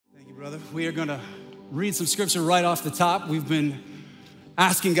Brother, we are going to read some scripture right off the top. We've been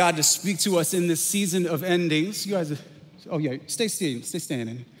asking God to speak to us in this season of endings. You guys, stay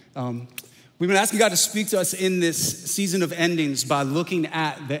standing. We've been asking God to speak to us in this season of endings by looking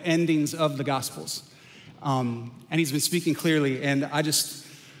at the endings of the Gospels. And he's been speaking clearly, and I just,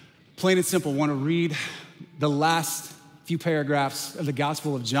 plain and simple, want to read the last few paragraphs of the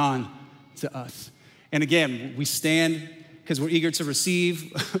Gospel of John to us. And again, we stand because we're eager to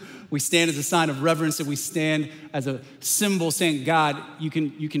receive. We stand as a sign of reverence, and we stand as a symbol saying, God, you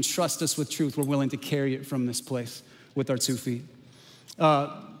can trust us with truth. We're willing to carry it from this place with our 2 feet.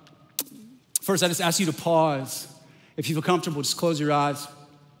 First, I just ask you to pause. If you feel comfortable, just close your eyes.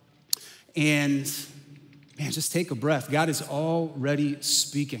 And man, just take a breath. God is already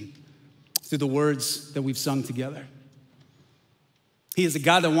speaking through the words that we've sung together. He is a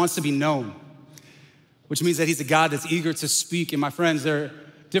God that wants to be known, which means that he's a God that's eager to speak. And my friends, there are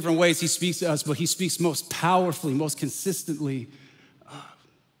different ways he speaks to us, but he speaks most powerfully, most consistently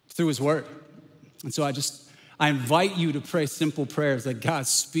through his word. And so I invite you to pray simple prayers that God,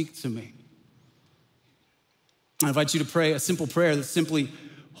 speak to me. I invite you to pray a simple prayer that's simply,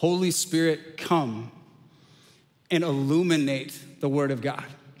 Holy Spirit, come and illuminate the word of God.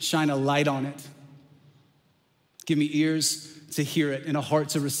 Shine a light on it. Give me ears to hear it and a heart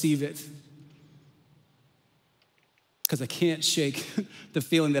to receive it. Because I can't shake the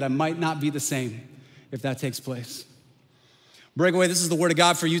feeling that I might not be the same if that takes place. Breakaway, this is the word of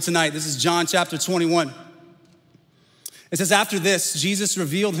God for you tonight. This is John chapter 21. It says, after this, Jesus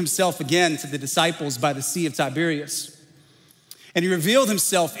revealed himself again to the disciples by the Sea of Tiberias. And he revealed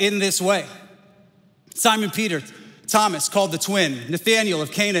himself in this way. Simon Peter, Thomas, called the twin, Nathanael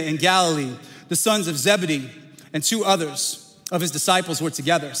of Cana in Galilee, the sons of Zebedee, and 2 others of his disciples were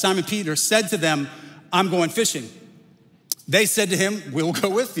together. Simon Peter said to them, I'm going fishing. They said to him, we'll go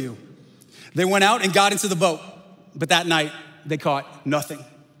with you. They went out and got into the boat, but that night they caught nothing.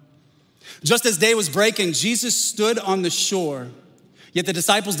 Just as day was breaking, Jesus stood on the shore, yet the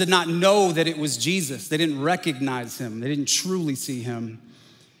disciples did not know that it was Jesus. They didn't recognize him. They didn't truly see him.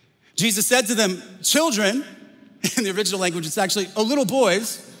 Jesus said to them, children, in the original language, it's actually, little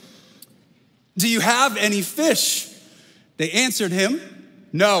boys, do you have any fish? They answered him,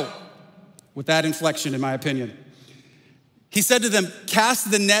 no, with that inflection, in my opinion. He said to them,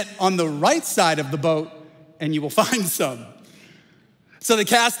 cast the net on the right side of the boat and you will find some. So they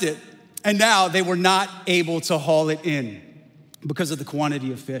cast it, and now they were not able to haul it in because of the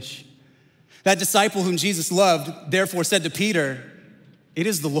quantity of fish. That disciple whom Jesus loved, therefore said to Peter, it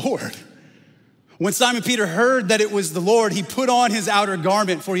is the Lord. When Simon Peter heard that it was the Lord, he put on his outer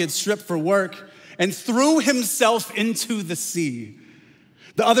garment, for he had stripped for work, and threw himself into the sea.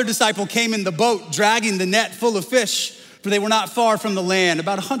 The other disciple came in the boat, dragging the net full of fish, for they were not far from the land,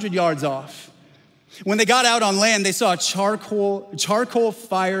 about 100 yards off. When they got out on land, they saw a charcoal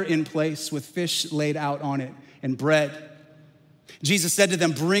fire in place with fish laid out on it and bread. Jesus said to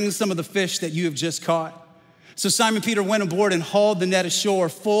them, bring some of the fish that you have just caught. So Simon Peter went aboard and hauled the net ashore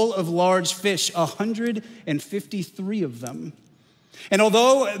full of large fish, 153 of them. And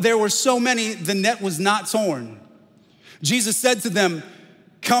although there were so many, the net was not torn. Jesus said to them,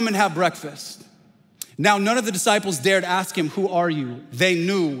 come and have breakfast. Now, none of the disciples dared ask him, who are you? They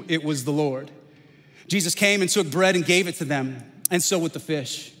knew it was the Lord. Jesus came and took bread and gave it to them, and so with the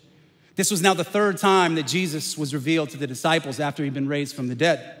fish. This was now the 3rd time that Jesus was revealed to the disciples after he'd been raised from the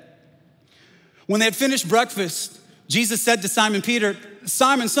dead. When they had finished breakfast, Jesus said to Simon Peter,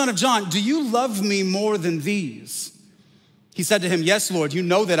 Simon, son of John, do you love me more than these? He said to him, yes, Lord, you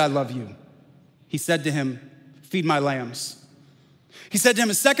know that I love you. He said to him, feed my lambs. He said to him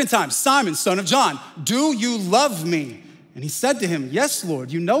a 2nd time, Simon, son of John, do you love me? And he said to him, yes,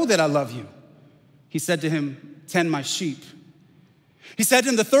 Lord, you know that I love you. He said to him, tend my sheep. He said to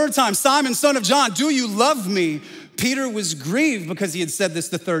him the 3rd time, Simon, son of John, do you love me? Peter was grieved because he had said this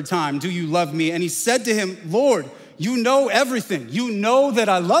the 3rd time, do you love me? And he said to him, Lord, you know everything. You know that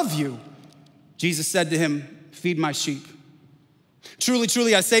I love you. Jesus said to him, feed my sheep. Truly,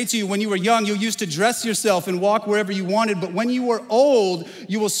 truly, I say to you, when you were young, you used to dress yourself and walk wherever you wanted. But when you are old,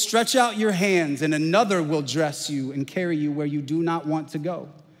 you will stretch out your hands and another will dress you and carry you where you do not want to go.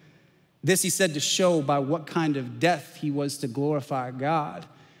 This he said to show by what kind of death he was to glorify God.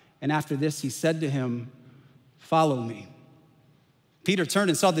 And after this, he said to him, follow me. Peter turned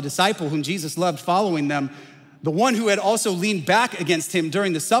and saw the disciple whom Jesus loved following them, the one who had also leaned back against him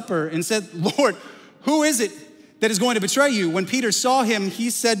during the supper, and said, Lord, who is it that is going to betray you? When Peter saw him,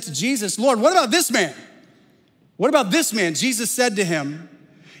 he said to Jesus, Lord, what about this man? What about this man? Jesus said to him,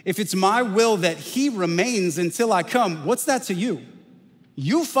 if it's my will that he remains until I come, what's that to you?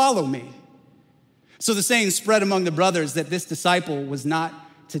 You follow me." So the saying spread among the brothers that this disciple was not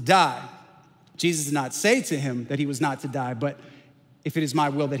to die. Jesus did not say to him that he was not to die, but if it is my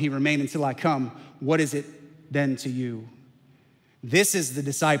will that he remain until I come, what is it then to you? This is the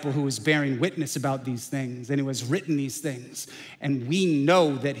disciple who is bearing witness about these things and who has written these things. And we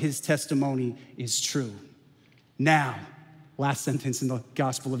know that his testimony is true. Now, last sentence in the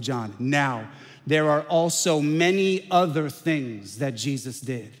Gospel of John. Now, there are also many other things that Jesus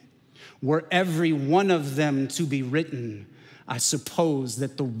did. Were every one of them to be written, I suppose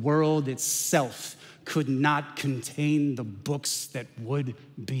that the world itself could not contain the books that would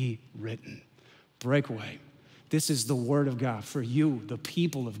be written. Breakaway. This is the word of God for you, the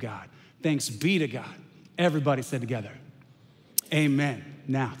people of God. Thanks be to God. Everybody said together, amen.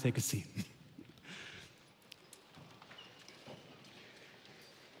 Now, take a seat.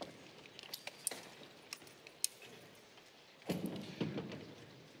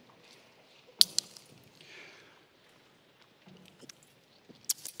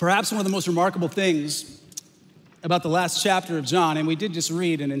 Perhaps one of the most remarkable things about the last chapter of John, and we did just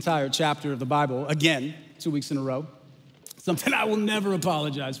read an entire chapter of the Bible again, 2 weeks in a row, something I will never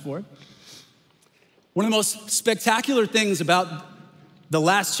apologize for. One of the most spectacular things about the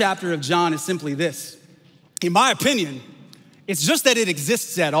last chapter of John is simply this. In my opinion, it's just that it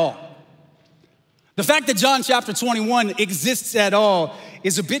exists at all. The fact that John chapter 21 exists at all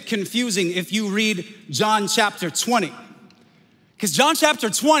is a bit confusing if you read John chapter 20. Because John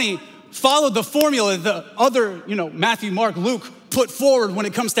chapter 20 followed the formula the other, Matthew, Mark, Luke put forward when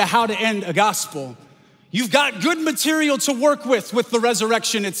it comes to how to end a gospel. You've got good material to work with the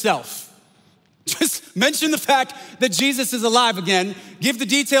resurrection itself. Just mention the fact that Jesus is alive again, give the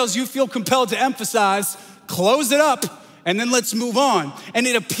details you feel compelled to emphasize, close it up, and then let's move on. And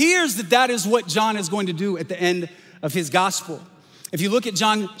it appears that that is what John is going to do at the end of his gospel. If you look at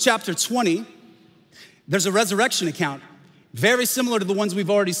John chapter 20, there's a resurrection account, very similar to the ones we've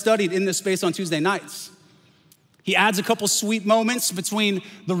already studied in this space on Tuesday nights. He adds a couple sweet moments between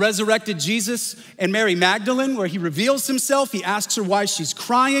the resurrected Jesus and Mary Magdalene, where he reveals himself. He asks her why she's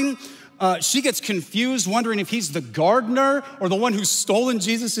crying. She gets confused, wondering if he's the gardener or the one who's stolen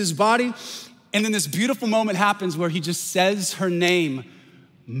Jesus's body. And then this beautiful moment happens where he just says her name,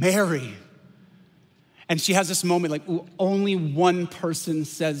 Mary. And she has this moment like, ooh, only one person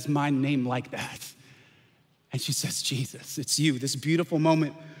says my name like that. And she says, Jesus, it's you, this beautiful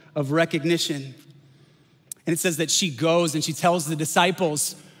moment of recognition. And it says that she goes and she tells the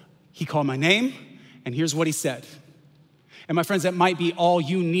disciples, he called my name, and here's what he said. And my friends, that might be all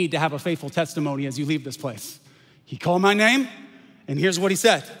you need to have a faithful testimony as you leave this place. He called my name, and here's what he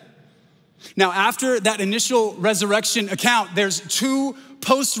said. Now, after that initial resurrection account, there's 2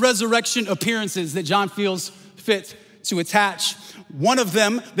 post-resurrection appearances that John feels fit to attach. One of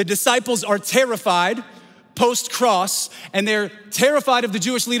them, the disciples are terrified post-cross, and they're terrified of the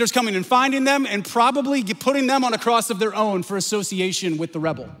Jewish leaders coming and finding them and probably putting them on a cross of their own for association with the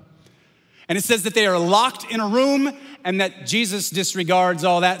rebel. And it says that they are locked in a room and that Jesus disregards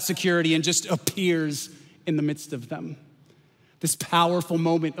all that security and just appears in the midst of them. This powerful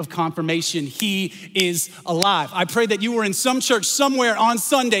moment of confirmation, he is alive. I pray that you were in some church somewhere on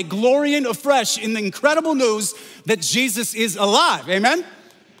Sunday, glorying afresh in the incredible news that Jesus is alive, amen?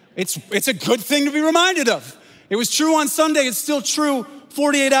 It's a good thing to be reminded of. It was true on Sunday, it's still true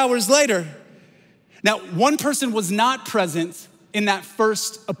 48 hours later. Now, one person was not present in that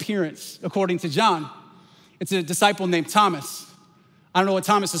first appearance, according to John. It's a disciple named Thomas. I don't know what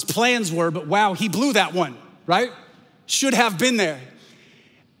Thomas's plans were, but wow, he blew that one, right? Should have been there.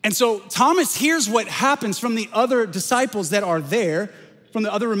 And so Thomas hears what happens from the other disciples that are there, from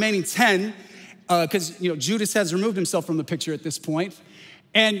the other remaining 10, because Judas has removed himself from the picture at this point.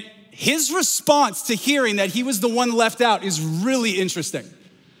 And his response to hearing that he was the one left out is really interesting.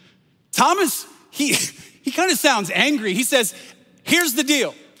 Thomas, he kind of sounds angry. He says, here's the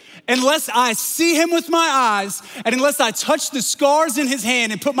deal. Unless I see him with my eyes, and unless I touch the scars in his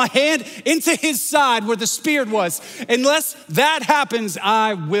hand and put my hand into his side where the spear was, unless that happens,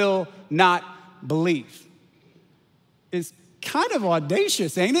 I will not believe. It's kind of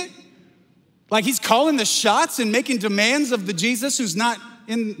audacious, ain't it? Like he's calling the shots and making demands of the Jesus who's not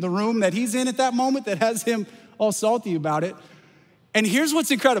in the room that he's in at that moment, that has him all salty about it. And here's what's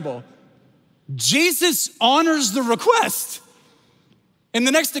incredible. Jesus honors the request. And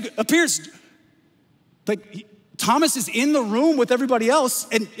the next appears, like Thomas is in the room with everybody else,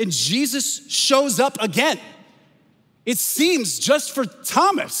 and Jesus shows up again. It seems just for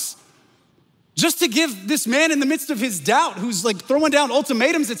Thomas, just to give this man in the midst of his doubt, who's like throwing down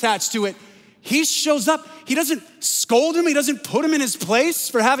ultimatums attached to it, He shows up. He doesn't scold him. He doesn't put him in his place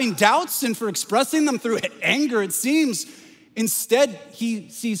for having doubts and for expressing them through anger, it seems. Instead, he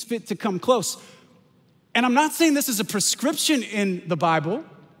sees fit to come close. And I'm not saying this is a prescription in the Bible.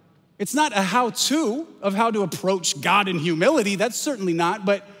 It's not a how-to of how to approach God in humility. That's certainly not.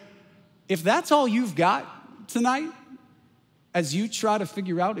 But if that's all you've got tonight, as you try to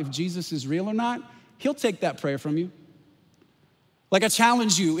figure out if Jesus is real or not, he'll take that prayer from you. Like, I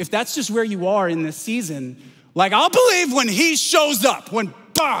challenge you, if that's just where you are in this season, like, I'll believe when he shows up, when,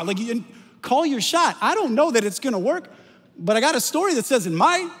 like, you call your shot. I don't know that it's gonna work, but I got a story that says it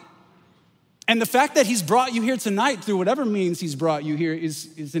might. And the fact that he's brought you here tonight through whatever means he's brought you here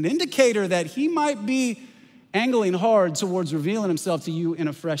is an indicator that he might be angling hard towards revealing himself to you in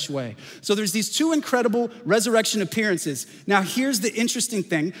a fresh way. So there's these two incredible resurrection appearances. Now, here's the interesting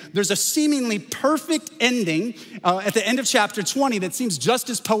thing. There's a seemingly perfect ending at the end of chapter 20 that seems just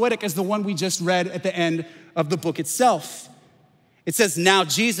as poetic as the one we just read at the end of the book itself. It says, now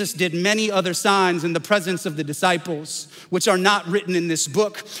Jesus did many other signs in the presence of the disciples, which are not written in this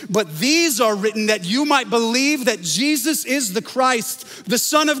book, but these are written that you might believe that Jesus is the Christ, the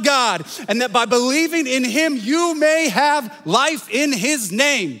Son of God, and that by believing in him, you may have life in his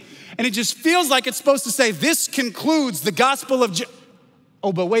name. And it just feels like it's supposed to say, this concludes the gospel of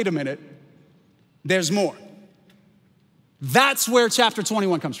Oh, but wait a minute, there's more. That's where chapter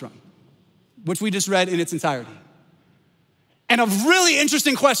 21 comes from, which we just read in its entirety. And a really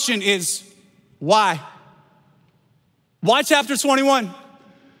interesting question is, why? Why chapter 21?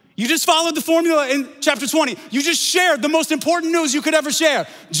 You just followed the formula in chapter 20. You just shared the most important news you could ever share.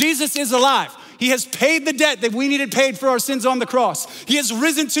 Jesus is alive. He has paid the debt that we needed paid for our sins on the cross. He has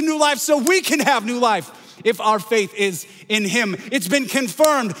risen to new life so we can have new life if our faith is in him. It's been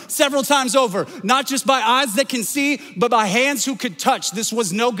confirmed several times over, not just by eyes that can see, but by hands who could touch. This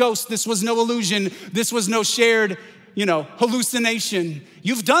was no ghost. This was no illusion. This was no shared hallucination.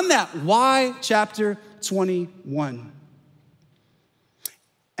 You've done that. Why chapter 21?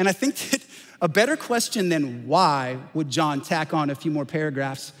 And I think that a better question than why would John tack on a few more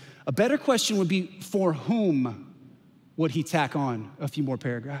paragraphs, a better question would be, for whom would he tack on a few more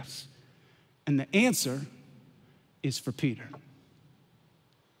paragraphs? And the answer is for Peter.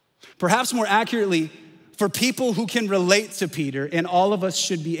 Perhaps more accurately, for people who can relate to Peter, and all of us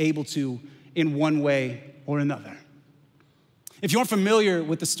should be able to in one way or another. If you aren't familiar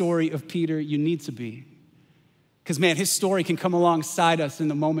with the story of Peter, you need to be. Because, man, his story can come alongside us in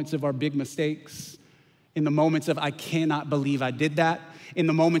the moments of our big mistakes, in the moments of, I cannot believe I did that, in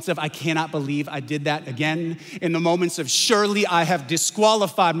the moments of, I cannot believe I did that again, in the moments of, surely I have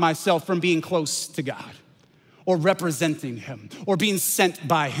disqualified myself from being close to God, or representing him, or being sent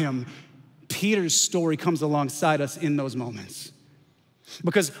by him. Peter's story comes alongside us in those moments.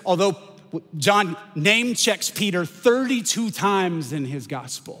 Because although John name checks Peter 32 times in his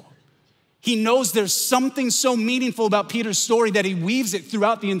gospel, he knows there's something so meaningful about Peter's story that he weaves it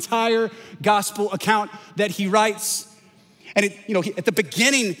throughout the entire gospel account that he writes. And at the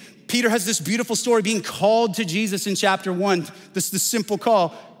beginning, Peter has this beautiful story being called to Jesus in chapter 1. This is the simple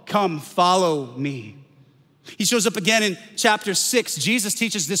call, come, follow me. He shows up again in chapter 6. Jesus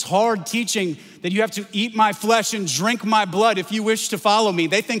teaches this hard teaching that you have to eat my flesh and drink my blood if you wish to follow me.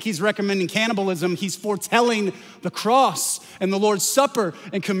 They think he's recommending cannibalism. He's foretelling the cross and the Lord's Supper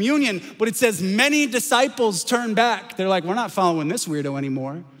and communion. But it says many disciples turn back. They're like, we're not following this weirdo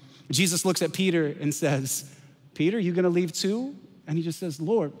anymore. Jesus looks at Peter and says, Peter, you gonna leave too? And he just says,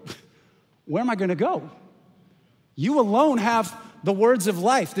 Lord, where am I gonna go? You alone have the words of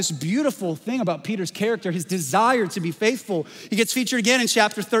life. This beautiful thing about Peter's character, his desire to be faithful. He gets featured again in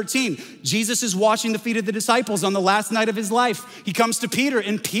chapter 13. Jesus is washing the feet of the disciples on the last night of his life. He comes to Peter,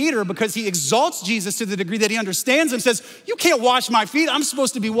 and Peter, because he exalts Jesus to the degree that he understands him, says, you can't wash my feet. I'm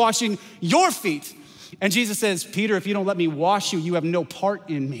supposed to be washing your feet. And Jesus says, Peter, if you don't let me wash you, you have no part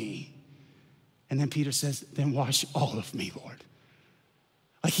in me. And then Peter says, then wash all of me, Lord.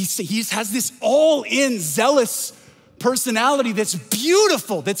 Like he has this all-in, zealous personality that's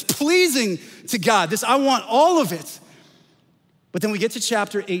beautiful, that's pleasing to God. I want all of it. But then we get to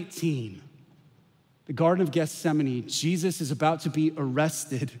chapter 18, the Garden of Gethsemane. Jesus is about to be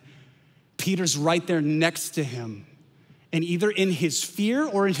arrested. Peter's right there next to him. And either in his fear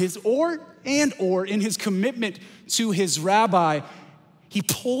or in his in his commitment to his rabbi, he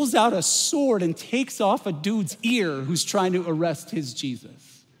pulls out a sword and takes off a dude's ear who's trying to arrest his Jesus.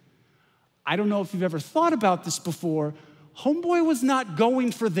 I don't know if you've ever thought about this before. Homeboy was not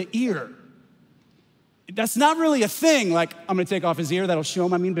going for the ear. That's not really a thing. Like, I'm gonna take off his ear, that'll show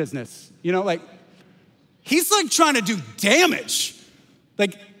him I mean business. He's like trying to do damage.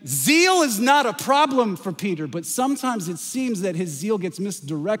 Like, zeal is not a problem for Peter, but sometimes it seems that his zeal gets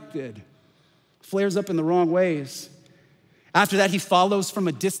misdirected, flares up in the wrong ways. After that, he follows from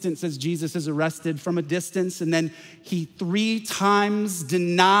a distance as Jesus is arrested from a distance, and then he 3 times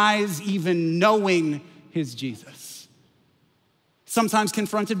denies even knowing his Jesus. Sometimes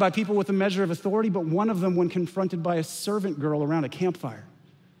confronted by people with a measure of authority, but one of them when confronted by a servant girl around a campfire.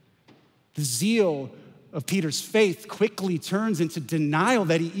 The zeal of Peter's faith quickly turns into denial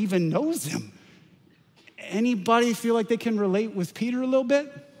that he even knows him. Anybody feel like they can relate with Peter a little bit?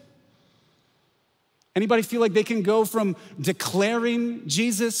 Anybody feel like they can go from declaring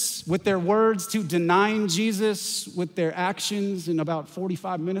Jesus with their words to denying Jesus with their actions in about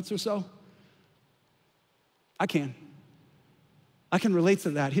 45 minutes or so? I can relate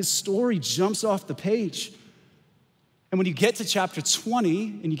to that. His story jumps off the page. And when you get to chapter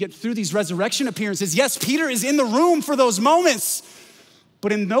 20 and you get through these resurrection appearances, yes, Peter is in the room for those moments,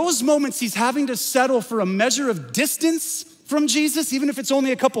 but in those moments, he's having to settle for a measure of distance from Jesus, even if it's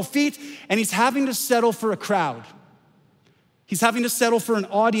only a couple feet, and he's having to settle for a crowd. He's having to settle for an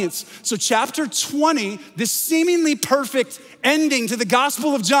audience. So chapter 20, this seemingly perfect ending to the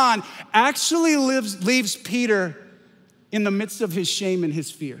Gospel of John, actually leaves Peter in the midst of his shame and his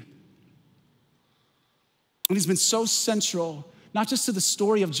fear. And he's been so central, not just to the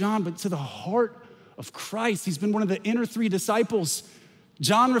story of John, but to the heart of Christ. He's been one of the inner 3 disciples.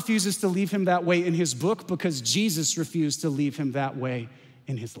 John refuses to leave him that way in his book because Jesus refused to leave him that way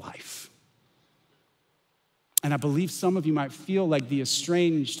in his life. And I believe some of you might feel like the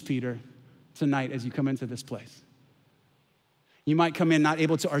estranged Peter tonight as you come into this place. You might come in not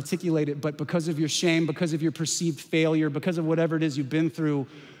able to articulate it, but because of your shame, because of your perceived failure, because of whatever it is you've been through,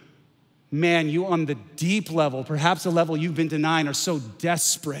 man, you on the deep level, perhaps a level you've been denying, are so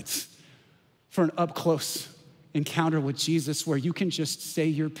desperate for an up-close encounter with Jesus where you can just say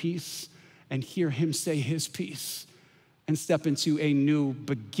your piece and hear him say his piece and step into a new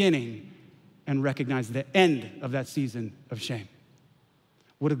beginning and recognize the end of that season of shame.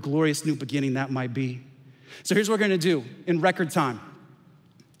 What a glorious new beginning that might be. So here's what we're gonna do in record time.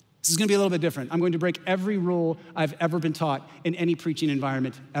 This is gonna be a little bit different. I'm going to break every rule I've ever been taught in any preaching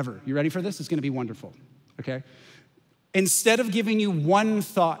environment ever. You ready for this? It's gonna be wonderful, okay? Instead of giving you one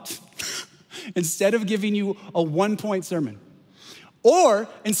thought, instead of giving you a 1-point sermon, or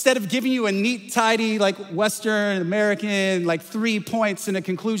instead of giving you a neat, tidy, like Western American, like 3 points in a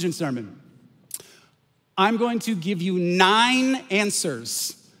conclusion sermon, I'm going to give you 9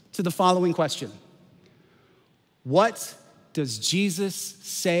 answers to the following question. What does Jesus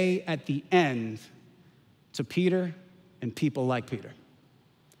say at the end to Peter and people like Peter?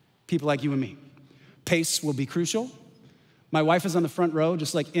 People like you and me. Pace will be crucial. My wife is on the front row,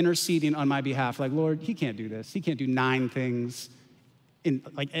 just like interceding on my behalf. Like, Lord, he can't do this. He can't do 9 things in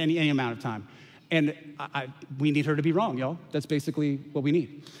like any amount of time. And we need her to be wrong, y'all. That's basically what we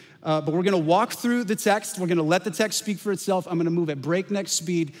need. But we're gonna walk through the text. We're gonna let the text speak for itself. I'm gonna move at breakneck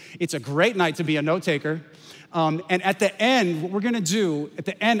speed. It's a great night to be a note taker. And at the end, what we're gonna do, at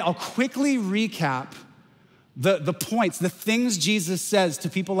the end, I'll quickly recap the points, the things Jesus says to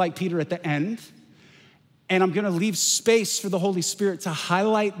people like Peter at the end. And I'm gonna leave space for the Holy Spirit to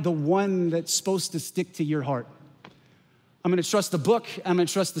highlight the one that's supposed to stick to your heart. I'm gonna trust the book, I'm gonna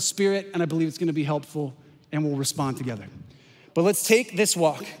trust the Spirit, and I believe it's gonna be helpful, and we'll respond together. But let's take this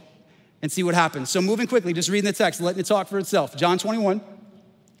walk and see what happens. So moving quickly, just reading the text, letting it talk for itself. John 21.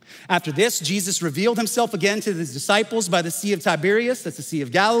 After this, Jesus revealed himself again to his disciples by the Sea of Tiberias, that's the Sea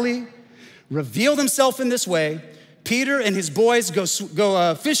of Galilee. Revealed himself in this way. Peter and his boys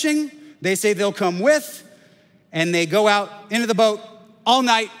go fishing. They say they'll come with, and they go out into the boat all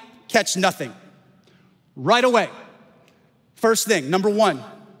night, catch nothing. Right away. First thing, number 1,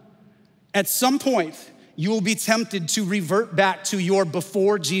 at some point, you will be tempted to revert back to your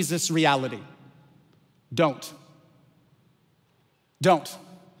before Jesus reality. Don't.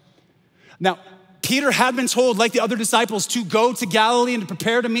 Now, Peter had been told, like the other disciples, to go to Galilee and to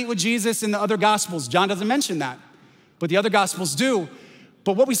prepare to meet with Jesus in the other Gospels. John doesn't mention that, but the other Gospels do.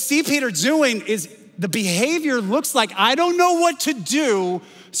 But what we see Peter doing is the behavior looks like, I don't know what to do,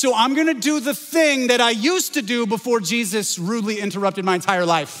 so I'm gonna do the thing that I used to do before Jesus rudely interrupted my entire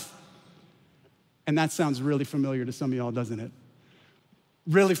life. And that sounds really familiar to some of y'all, doesn't it?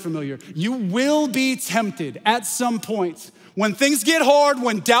 Really familiar. You will be tempted at some point. When things get hard,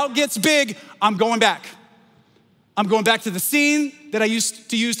 when doubt gets big, I'm going back. I'm going back to the scene that I used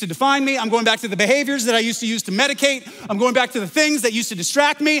to use to define me. I'm going back to the behaviors that I used to use to medicate. I'm going back to the things that used to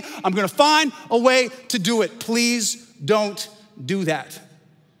distract me. I'm gonna find a way to do it. Please don't do that.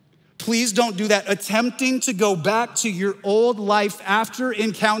 Please don't do that. Attempting to go back to your old life after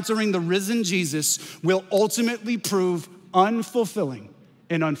encountering the risen Jesus will ultimately prove unfulfilling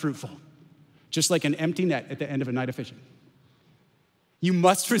and unfruitful, just like an empty net at the end of a night of fishing. You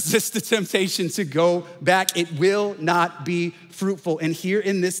must resist the temptation to go back. It will not be fruitful. And here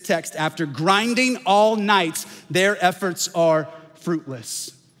in this text, after grinding all night, their efforts are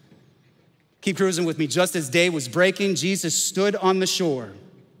fruitless. Keep cruising with me. Just as day was breaking, Jesus stood on the shore.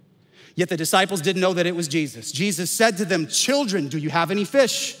 Yet the disciples didn't know that it was Jesus. Jesus said to them, "Children, do you have any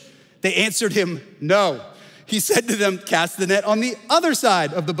fish?" They answered him, "No." He said to them, "Cast the net on the other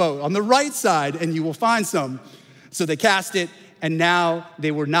side of the boat, on the right side, and you will find some." So they cast it, and now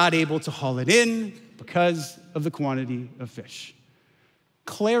they were not able to haul it in because of the quantity of fish.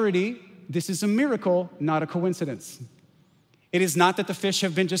 Clarity, this is a miracle, not a coincidence. It is not that the fish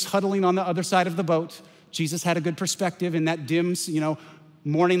have been just huddling on the other side of the boat. Jesus had a good perspective in that dim,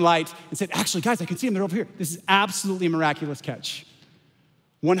 morning light and said, "Actually, guys, I can see them, they're over here." This is absolutely a miraculous catch.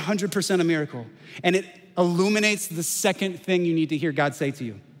 100% a miracle. And it illuminates the second thing you need to hear God say to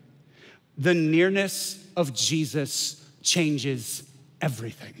you. The nearness of Jesus changes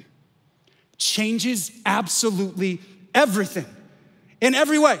everything. Changes absolutely everything in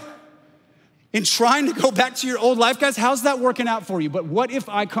every way. In trying to go back to your old life, guys, how's that working out for you? But what if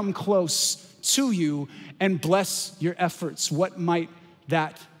I come close to you and bless your efforts? What might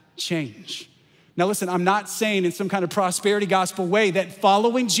that change? Now listen, I'm not saying in some kind of prosperity gospel way that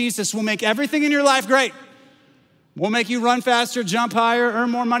following Jesus will make everything in your life great. Will make you run faster, jump higher, earn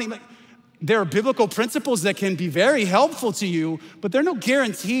more money. There are biblical principles that can be very helpful to you, but there are no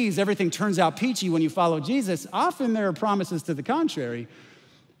guarantees everything turns out peachy when you follow Jesus. Often there are promises to the contrary,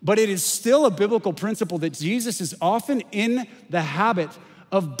 but it is still a biblical principle that Jesus is often in the habit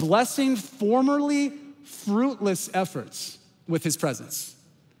of blessing formerly fruitless efforts with his presence.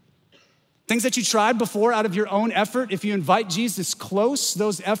 Things that you tried before out of your own effort, if you invite Jesus close,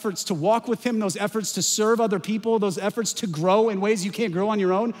 those efforts to walk with him, those efforts to serve other people, those efforts to grow in ways you can't grow on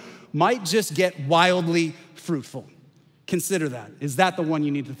your own, might just get wildly fruitful. Consider that. Is that the one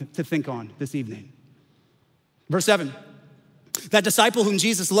you need to think on this evening? Verse 7, that disciple whom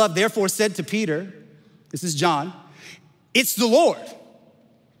Jesus loved therefore said to Peter, this is John, "It's the Lord."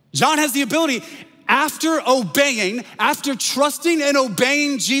 John has the ability, after trusting and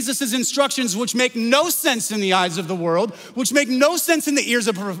obeying Jesus' instructions, which make no sense in the eyes of the world, which make no sense in the ears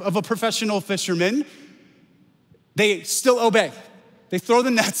of a professional fisherman, they still obey. They throw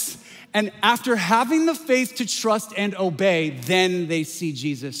the nets, and after having the faith to trust and obey, then they see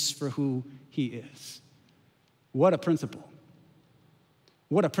Jesus for who he is. What a principle.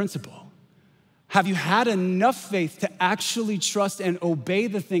 What a principle. Have you had enough faith to actually trust and obey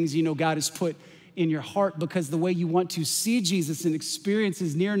the things you know God has put in your heart? Because the way you want to see Jesus and experience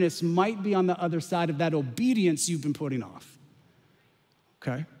his nearness might be on the other side of that obedience you've been putting off.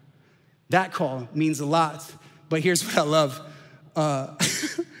 Okay? That call means a lot, but here's what I love.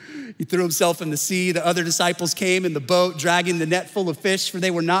 He threw himself in the sea. The other disciples came in the boat, dragging the net full of fish, for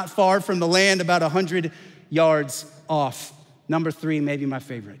they were not far from the land, about 100 yards off. Number 3, maybe my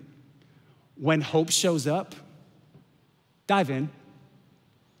favorite. When hope shows up, dive in.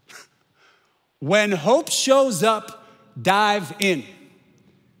 When hope shows up, dive in.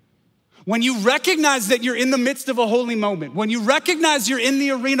 When you recognize that you're in the midst of a holy moment, when you recognize you're in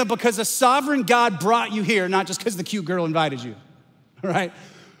the arena because a sovereign God brought you here, not just because the cute girl invited you, all right?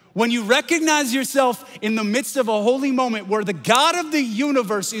 When you recognize yourself in the midst of a holy moment where the God of the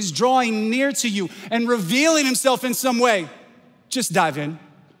universe is drawing near to you and revealing himself in some way, just dive in.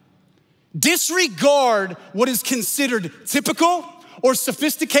 Disregard what is considered typical or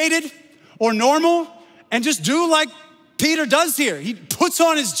sophisticated or normal, and just do like Peter does here. He puts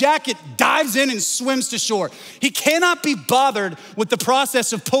on his jacket, dives in, and swims to shore. He cannot be bothered with the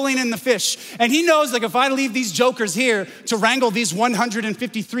process of pulling in the fish. And he knows, like, if I leave these jokers here to wrangle these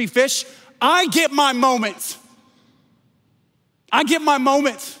 153 fish, I get my moment. I get my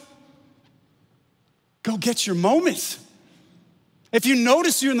moment. Go get your moment. If you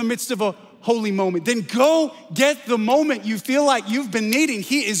notice you're in the midst of a holy moment, then go get the moment you feel like you've been needing.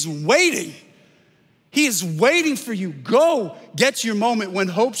 He is waiting. He is waiting for you. Go get your moment. When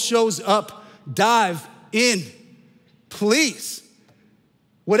hope shows up, dive in. Please,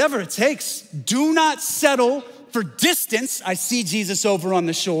 whatever it takes, do not settle for distance. I see Jesus over on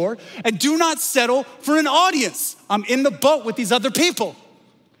the shore. And do not settle for an audience. I'm in the boat with these other people.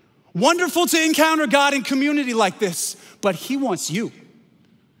 Wonderful to encounter God in community like this, but he wants you.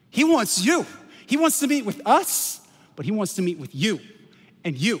 He wants you. He wants to meet with us, but he wants to meet with you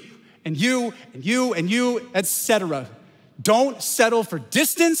and you and you and you and you, etc. Don't settle for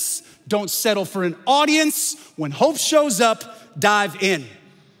distance. Don't settle for an audience. When hope shows up, dive in.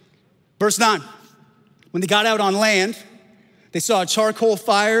 Verse 9, when they got out on land, they saw a charcoal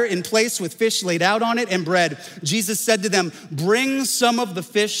fire in place with fish laid out on it and bread. Jesus said to them, bring some of the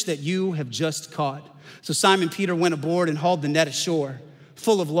fish that you have just caught. So Simon Peter went aboard and hauled the net ashore,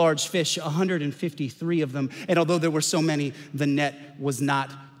 full of large fish, 153 of them. And although there were so many, the net was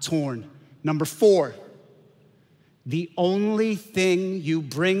not torn. Number 4, the only thing you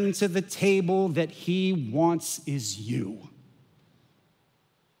bring to the table that he wants is you.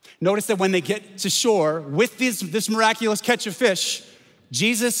 Notice that when they get to shore with this miraculous catch of fish,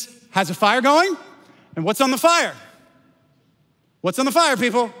 Jesus has a fire going. And what's on the fire? What's on the fire,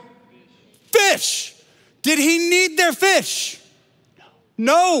 people? Fish. Did he need their fish?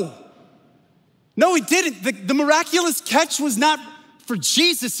 No. No, he didn't. The miraculous catch was not for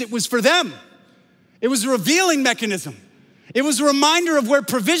Jesus, it was for them. It was a revealing mechanism. It was a reminder of where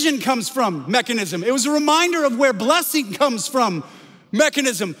provision comes from, mechanism. It was a reminder of where blessing comes from,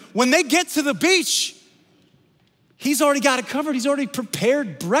 mechanism. When they get to the beach, he's already got it covered. He's already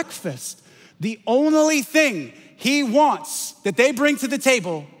prepared breakfast. The only thing he wants that they bring to the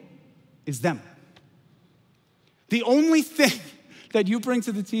table is them. The only thing that you bring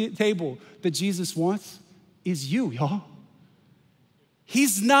to the table that Jesus wants is you, y'all.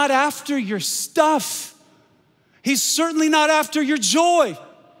 He's not after your stuff. He's certainly not after your joy.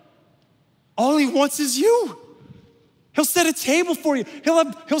 All he wants is you. He'll set a table for you.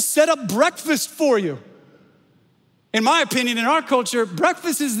 He'll set up breakfast for you. In my opinion, in our culture,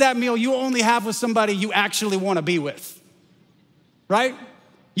 breakfast is that meal you only have with somebody you actually want to be with, right?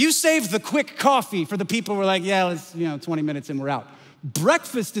 You save the quick coffee for the people who are like, yeah, let's, 20 minutes and we're out.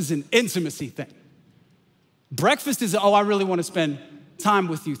 Breakfast is an intimacy thing. Breakfast is, I really want to spend time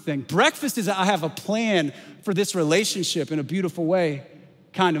with you thing. Breakfast is, I have a plan for this relationship in a beautiful way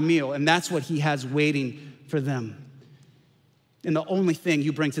kind of meal. And that's what he has waiting for them. And the only thing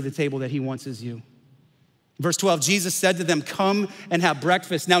you bring to the table that he wants is you. Verse 12, Jesus said to them, come and have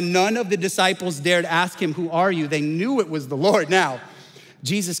breakfast. Now, none of the disciples dared ask him, who are you? They knew it was the Lord. Now,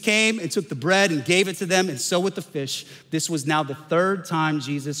 Jesus came and took the bread and gave it to them, and so with the fish. This was now the 3rd time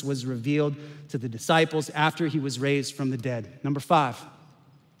Jesus was revealed to the disciples after he was raised from the dead. Number 5,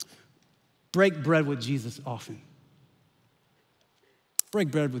 break bread with Jesus often.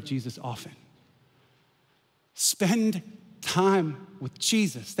 Break bread with Jesus often. Spend time with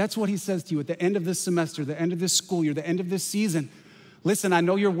Jesus. That's what he says to you at the end of this semester, the end of this school year, the end of this season. Listen, I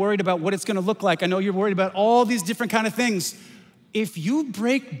know you're worried about what it's gonna look like. I know you're worried about all these different kind of things. If you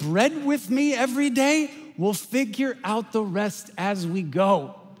break bread with me every day, we'll figure out the rest as we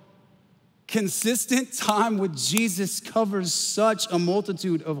go. Consistent time with Jesus covers such a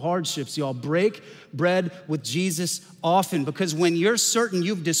multitude of hardships, y'all. Break bread with Jesus often, because when you're certain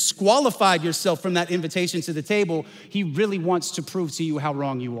you've disqualified yourself from that invitation to the table, he really wants to prove to you how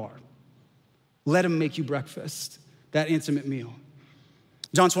wrong you are. Let him make you breakfast, that intimate meal.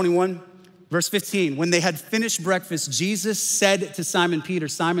 John 21, verse 15, when they had finished breakfast, Jesus said to Simon Peter,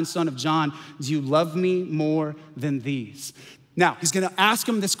 Simon, son of John, do you love me more than these? Now, he's gonna ask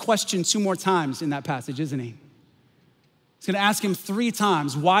him this question 2 more times in that passage, isn't he? He's gonna ask him 3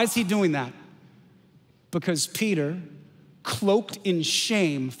 times. Why is he doing that? Because Peter, cloaked in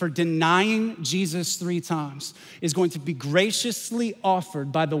shame for denying Jesus 3 times, is going to be graciously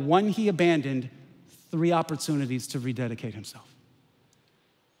offered by the one he abandoned 3 opportunities to rededicate himself.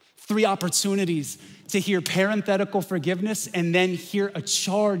 3 opportunities to hear parenthetical forgiveness and then hear a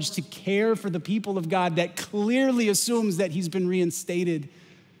charge to care for the people of God that clearly assumes that he's been reinstated,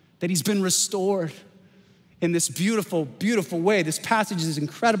 that he's been restored in this beautiful, beautiful way. This passage is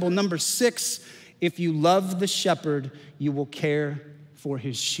incredible. Number 6, if you love the shepherd, you will care for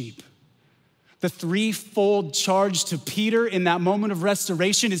his sheep. The 3-fold charge to Peter in that moment of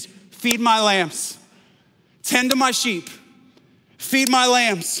restoration is feed my lambs, tend to my sheep, feed my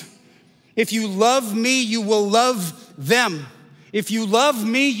lambs. If you love me, you will love them. If you love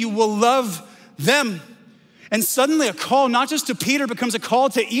me, you will love them. And suddenly a call, not just to Peter, becomes a call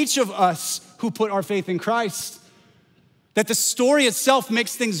to each of us who put our faith in Christ. That the story itself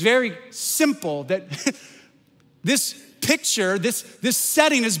makes things very simple. That this picture, this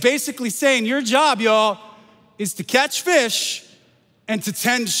setting is basically saying your job, y'all, is to catch fish and to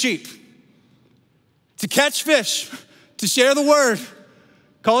tend sheep. To catch fish, to share the word.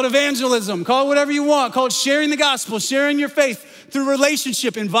 Call it evangelism, call it whatever you want. Call it sharing the gospel, sharing your faith through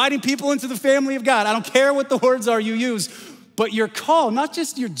relationship, inviting people into the family of God. I don't care what the words are you use, but your call, not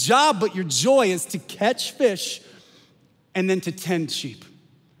just your job, but your joy is to catch fish and then to tend sheep.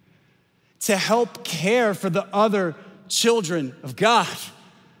 To help care for the other children of God,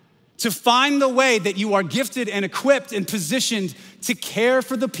 to find the way that you are gifted and equipped and positioned to care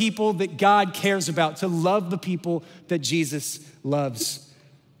for the people that God cares about, to love the people that Jesus loves.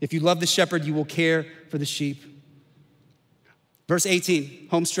 If you love the shepherd, you will care for the sheep. Verse 18,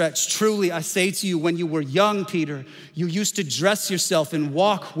 home stretch. Truly, I say to you, when you were young, Peter, you used to dress yourself and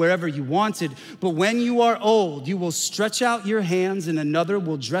walk wherever you wanted. But when you are old, you will stretch out your hands and another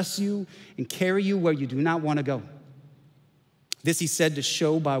will dress you and carry you where you do not want to go. This he said to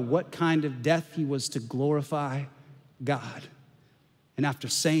show by what kind of death he was to glorify God. And after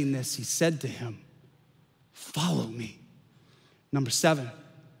saying this, he said to him, follow me. Number 7,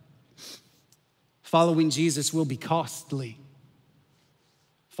 following Jesus will be costly.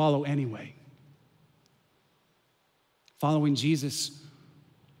 Follow anyway. Following Jesus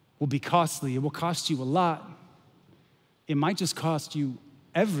will be costly. It will cost you a lot. It might just cost you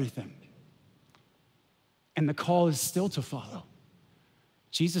everything. And the call is still to follow.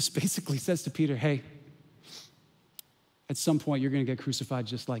 Jesus basically says to Peter, hey, at some point you're gonna get crucified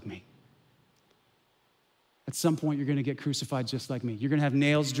just like me. At some point you're gonna get crucified just like me. You're gonna have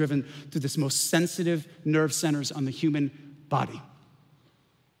nails driven through this most sensitive nerve centers on the human body.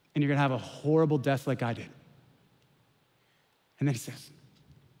 And you're gonna have a horrible death like I did. And then he says,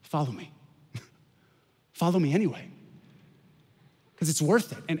 follow me. Follow me anyway. Because it's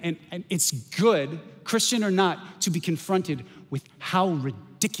worth it. And it's good, Christian or not, to be confronted with how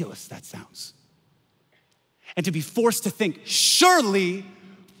ridiculous that sounds. And to be forced to think, surely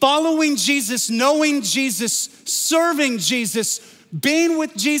following Jesus, knowing Jesus, serving Jesus, being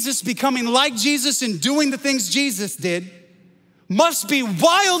with Jesus, becoming like Jesus, and doing the things Jesus did must be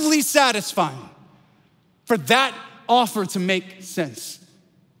wildly satisfying for that offer to make sense.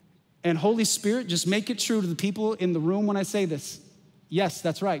 And Holy Spirit, just make it true to the people in the room when I say this. Yes,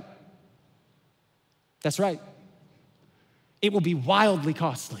 that's right. That's right. It will be wildly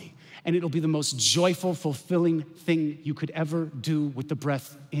costly, and it'll be the most joyful, fulfilling thing you could ever do with the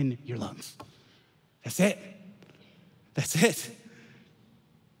breath in your lungs. That's it. That's it.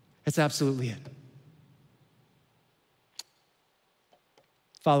 That's absolutely it.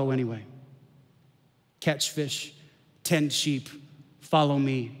 Follow anyway. Catch fish, tend sheep, follow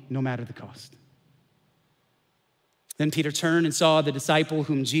me no matter the cost. Then Peter turned and saw the disciple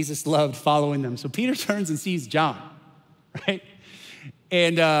whom Jesus loved following them. So Peter turns and sees John, right?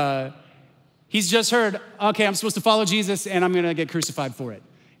 And he's just heard, okay, I'm supposed to follow Jesus and I'm gonna get crucified for it.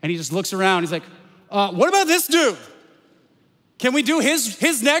 And he just looks around, he's like, what about this dude? Can we do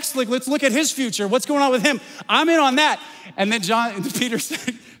his next? Like, let's look at his future. What's going on with him? I'm in on that. And then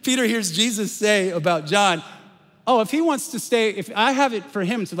Peter hears Jesus say about John, oh, if he wants to stay, if I have it for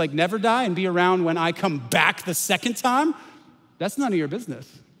him to like never die and be around when I come back the second time, that's none of your business.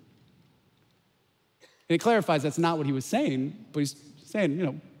 And it clarifies that's not what he was saying, but he's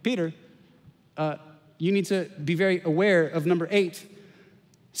saying, Peter, you need to be very aware of number 8.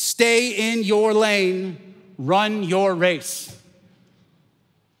 Stay in your lane, run your race.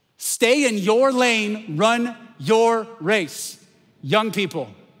 Stay in your lane, run your race. Young people,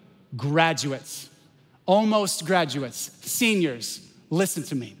 graduates, almost graduates, seniors, listen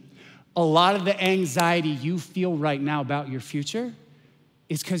to me. A lot of the anxiety you feel right now about your future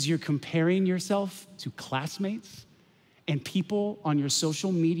is because you're comparing yourself to classmates and people on your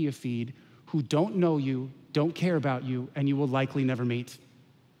social media feed who don't know you, don't care about you, and you will likely never meet.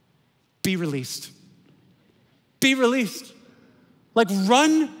 Be released. Be released. Like,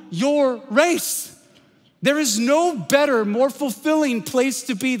 run your race. There is no better, more fulfilling place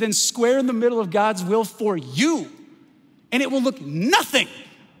to be than square in the middle of God's will for you. And it will look nothing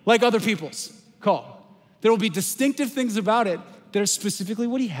like other people's call. There will be distinctive things about it that are specifically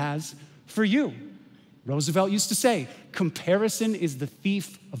what he has for you. Roosevelt used to say, comparison is the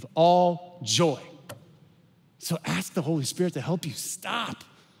thief of all joy. So ask the Holy Spirit to help you stop,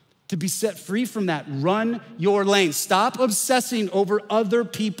 to be set free from that. Run your lane. Stop obsessing over other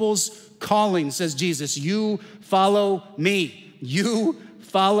people's calling, says Jesus. You follow me. You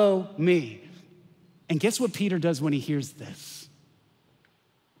follow me. And guess what Peter does when he hears this?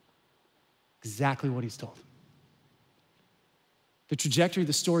 Exactly what he's told. The trajectory of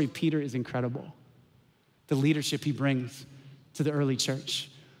the story of Peter is incredible. The leadership he brings to the early church,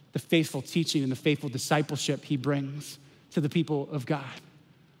 the faithful teaching and the faithful discipleship he brings to the people of God,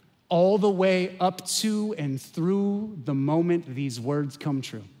 all the way up to and through the moment these words come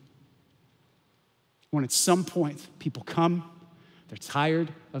true. When at some point people come, they're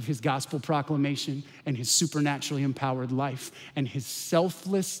tired of his gospel proclamation and his supernaturally empowered life and his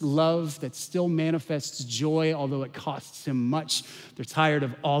selfless love that still manifests joy, although it costs him much. They're tired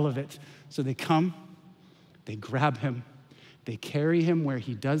of all of it. So they come They grab him, they carry him where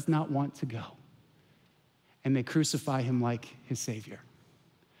he does not want to go, and they crucify him like his Savior.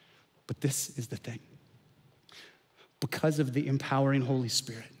 But this is the thing. Because of the empowering Holy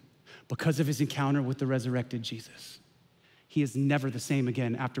Spirit, because of his encounter with the resurrected Jesus, he is never the same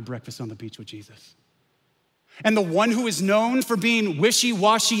again after breakfast on the beach with Jesus. And the one who is known for being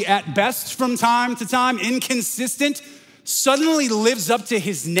wishy-washy at best from time to time, inconsistent, suddenly lives up to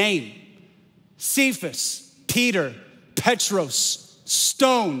his name. Cephas, Peter, Petros,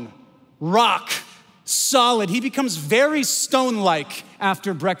 stone, rock, solid. He becomes very stone-like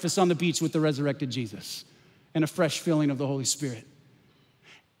after breakfast on the beach with the resurrected Jesus and a fresh filling of the Holy Spirit.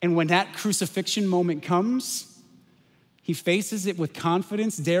 And when that crucifixion moment comes, he faces it with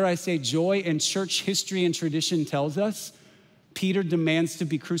confidence, dare I say joy, and church history and tradition tells us Peter demands to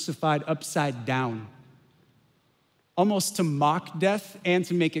be crucified upside down, almost to mock death and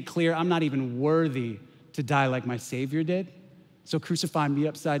to make it clear I'm not even worthy to die like my Savior did. So crucify me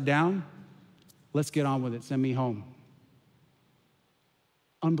upside down. Let's get on with it. Send me home.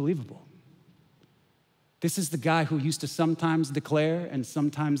 Unbelievable. This is the guy who used to sometimes declare and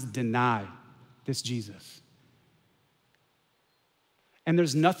sometimes deny this Jesus. And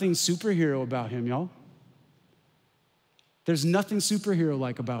there's nothing superhero about him, y'all. There's nothing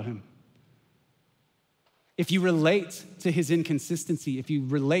superhero-like about him. If you relate to his inconsistency, if you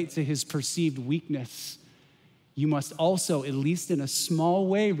relate to his perceived weakness, you must also, at least in a small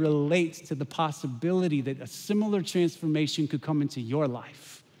way, relate to the possibility that a similar transformation could come into your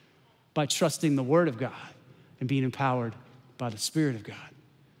life by trusting the Word of God and being empowered by the Spirit of God.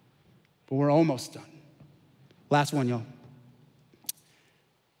 But we're almost done. Last one, y'all.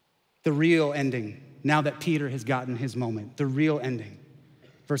 The real ending, now that Peter has gotten his moment, the real ending,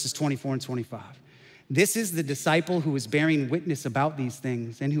 verses 24 and 25. This is the disciple who is bearing witness about these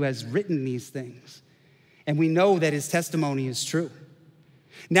things and who has written these things. And we know that his testimony is true.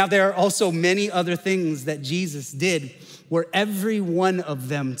 Now, there are also many other things that Jesus did, were every one of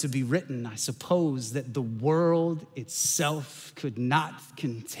them to be written, I suppose that the world itself could not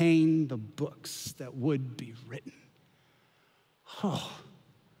contain the books that would be written. Oh.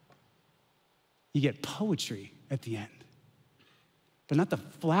 You get poetry at the end, but not the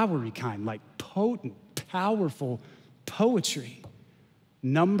flowery kind, like potent, powerful poetry.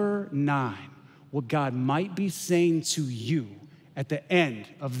 Number 9, what God might be saying to you at the end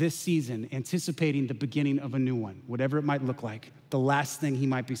of this season, anticipating the beginning of a new one, whatever it might look like, the last thing he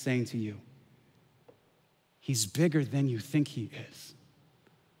might be saying to you. He's bigger than you think he is.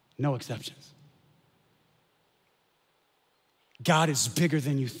 No exceptions. God is bigger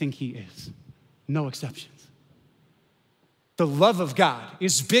than you think he is. No exceptions. The love of God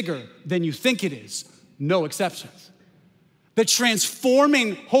is bigger than you think it is. No exceptions. The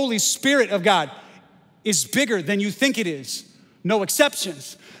transforming Holy Spirit of God is bigger than you think it is. No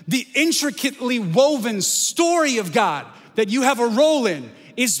exceptions. The intricately woven story of God that you have a role in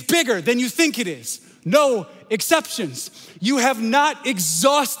is bigger than you think it is. No exceptions. You have not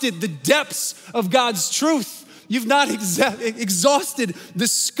exhausted the depths of God's truth. You've not exhausted the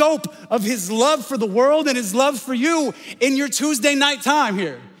scope of his love for the world and his love for you in your Tuesday night time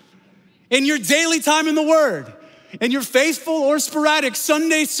here, in your daily time in the Word, in your faithful or sporadic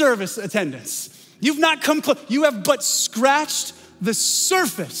Sunday service attendance. You've not come close. You have but scratched the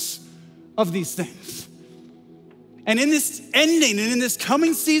surface of these things. And in this ending and in this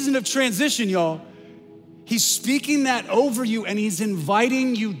coming season of transition, y'all, he's speaking that over you and he's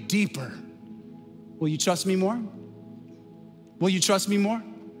inviting you deeper. Will you trust me more? Will you trust me more?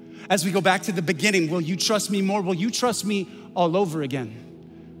 As we go back to the beginning, will you trust me more? Will you trust me all over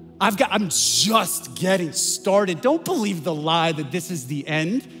again? I'm just getting started. Don't believe the lie that this is the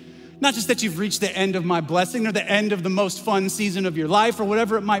end. Not just that you've reached the end of my blessing or the end of the most fun season of your life or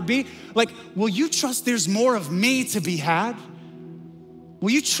whatever it might be. Like, will you trust there's more of me to be had?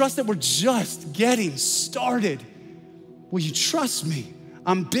 Will you trust that we're just getting started? Will you trust me?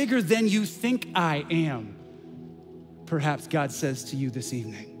 I'm bigger than you think I am. Perhaps God says to you this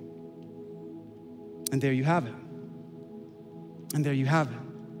evening. And there you have it. And there you have it.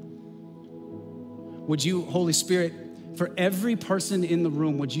 Would you, Holy Spirit, for every person in the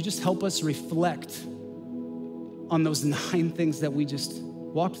room, would you just help us reflect on those 9 things that we just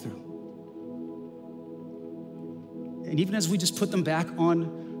walked through? And even as we just put them back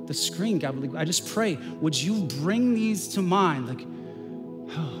on the screen, God, I just pray, would you bring these to mind? Like,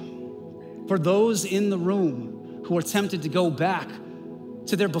 for those in the room who are tempted to go back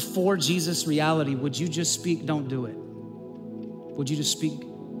to their before Jesus reality, would you just speak, don't do it? Would you just speak,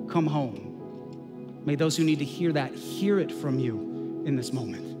 come home? May those who need to hear that, hear it from you in this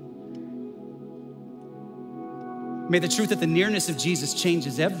moment. May the truth that the nearness of Jesus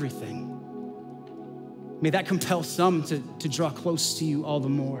changes everything. May that compel some to draw close to you all the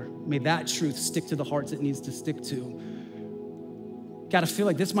more. May that truth stick to the hearts it needs to stick to. God, I feel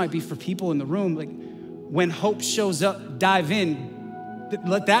like this might be for people in the room. Like when hope shows up, dive in.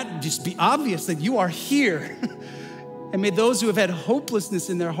 Let that just be obvious that you are here. And may those who have had hopelessness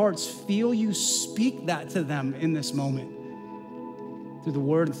in their hearts feel you speak that to them in this moment through the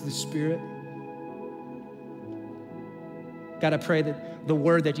word and through the Spirit. God, I pray that the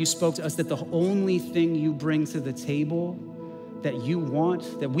word that you spoke to us, that the only thing you bring to the table that you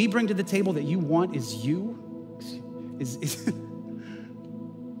want, that we bring to the table that you want is you.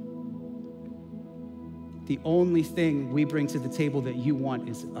 The only thing we bring to the table that you want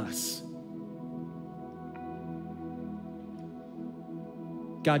is us.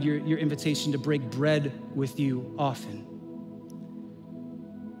 God, your invitation to break bread with you often.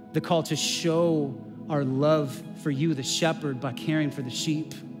 The call to show our love for you, the shepherd, by caring for the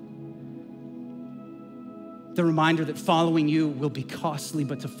sheep. The reminder that following you will be costly,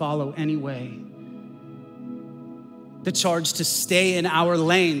 but to follow anyway. The charge to stay in our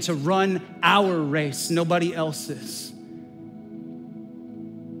lane, to run our race, nobody else's.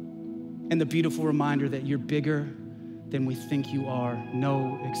 And the beautiful reminder that you're bigger than we think you are,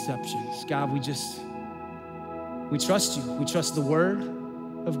 no exceptions. God, we trust you. We trust the word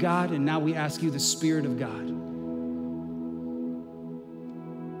of God, and now we ask you the Spirit of God.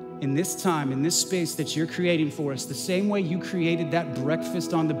 In this time, in this space that you're creating for us, the same way you created that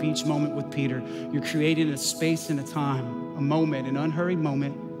breakfast on the beach moment with Peter, you're creating a space and a time, a moment, an unhurried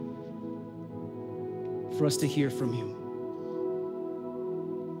moment for us to hear from you.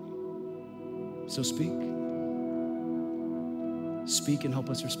 So speak. Speak and help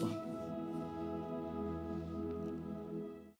us respond.